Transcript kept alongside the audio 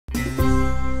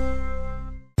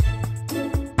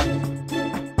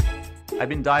I've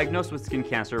been diagnosed with skin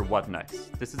cancer, what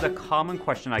next? This is a common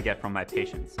question I get from my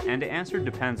patients, and the answer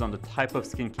depends on the type of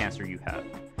skin cancer you have.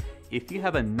 If you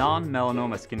have a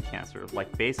non-melanoma skin cancer,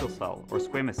 like basal cell or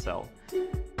squamous cell,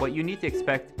 what you need to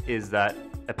expect is that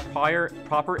a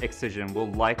proper excision will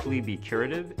likely be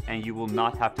curative and you will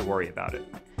not have to worry about it.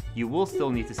 You will still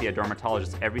need to see a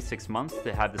dermatologist every 6 months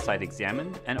to have the site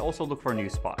examined and also look for new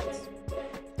spots.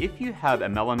 If you have a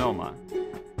melanoma,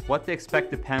 what to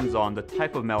expect depends on the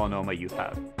type of melanoma you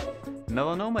have.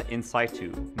 Melanoma in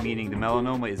situ, meaning the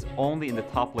melanoma is only in the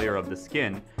top layer of the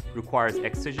skin, requires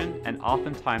excision, and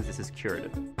oftentimes this is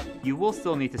curative. You will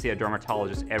still need to see a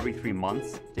dermatologist every 3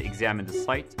 months to examine the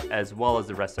site as well as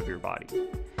the rest of your body.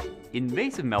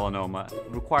 Invasive melanoma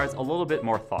requires a little bit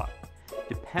more thought.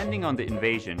 Depending on the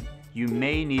invasion, you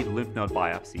may need lymph node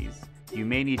biopsies. You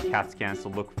may need CAT scans to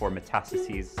look for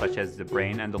metastases such as the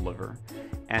brain and the liver.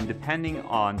 And depending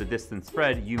on the distant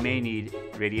spread, you may need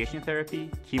radiation therapy,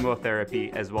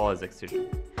 chemotherapy, as well as excision.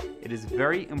 It is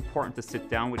very important to sit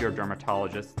down with your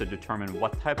dermatologist to determine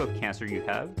what type of cancer you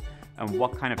have and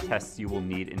what kind of tests you will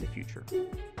need in the future.